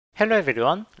Hello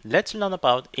everyone, let's learn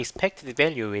about expected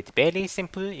value with very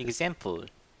simple example.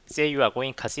 Say you are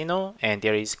going casino and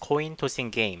there is coin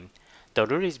tossing game. The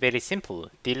rule is very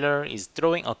simple. Dealer is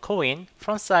throwing a coin,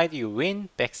 front side you win,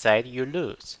 back side you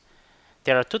lose.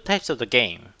 There are two types of the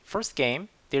game. First game,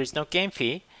 there is no game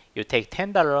fee. You take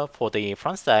 $10 for the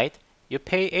front side, you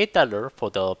pay $8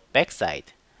 for the back side.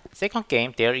 Second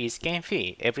game, there is game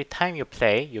fee. Every time you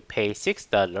play, you pay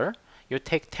 $6. You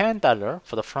take $10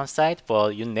 for the front side,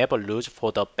 but you never lose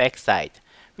for the back side.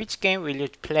 Which game will you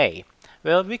play?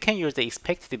 Well, we can use the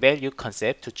expected value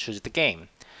concept to choose the game.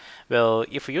 Well,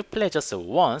 if you play just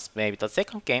once, maybe the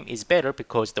second game is better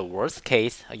because the worst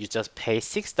case, you just pay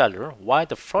 $6, while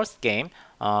the first game,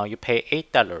 you pay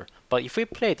 $8. But if we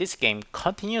play this game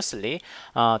continuously,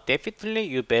 definitely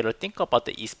you better think about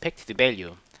the expected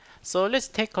value. So let's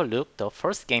take a look. The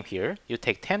first game here, you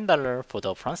take $10 for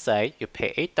the front side, you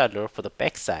pay $8 for the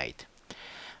back side.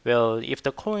 Well, if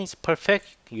the coin is perfect,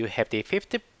 you have the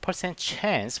 50%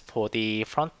 chance for the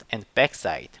front and back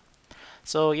side.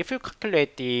 So if you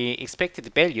calculate the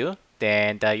expected value,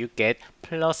 then you get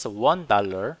plus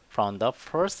 $1 from the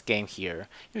first game here.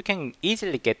 You can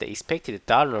easily get the expected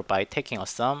dollar by taking a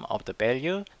sum of the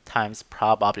value times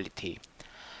probability.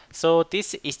 So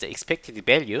this is the expected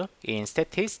value. In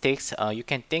statistics, you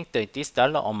can think that this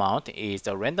dollar amount is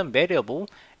a random variable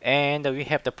and we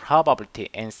have the probability,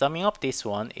 and summing up this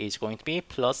one is going to be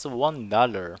plus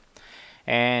 $1.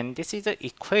 And this is the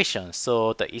equation.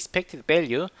 So the expected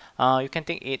value, you can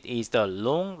think it is the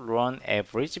long run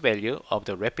average value of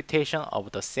the repetition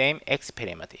of the same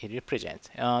experiment it represents.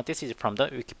 This is from the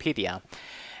Wikipedia.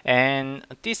 And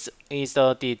this is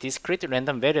the discrete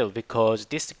random variable because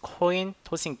this coin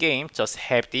tossing game just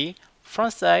have the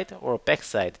front side or back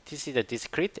side. This is the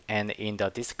discrete, and in the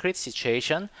discrete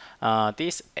situation,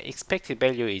 this expected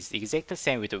value is exactly the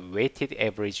same with the weighted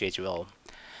average as well.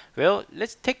 Well,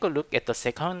 let's take a look at the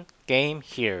second game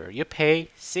here. You pay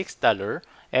 $6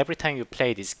 every time you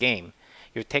play this game.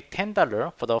 You take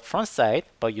 $10 for the front side,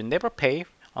 but you never pay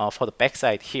for the back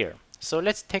side here. So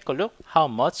let's take a look how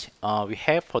much we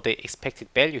have for the expected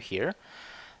value here.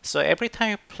 So every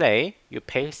time you play, you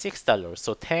pay $6.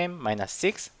 So 10 minus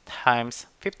 6 times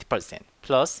 50%.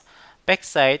 Plus,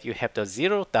 backside you have the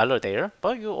 $0 there,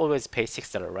 but you always pay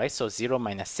 $6, right? So 0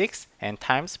 minus 6 and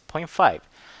times 0.5.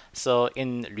 So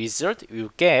in result,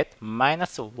 you get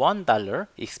minus $1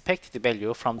 expected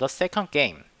value from the second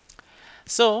game.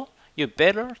 So you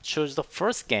better choose the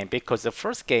first game because the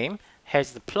first game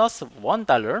has the plus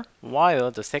 $1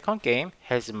 while the second game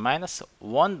has minus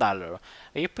 $1.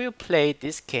 If you play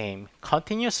this game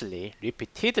continuously,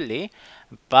 repeatedly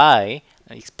by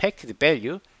expected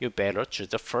value, you better choose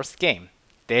the first game.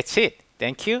 That's it.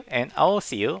 Thank you, and I will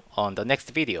see you on the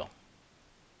next video.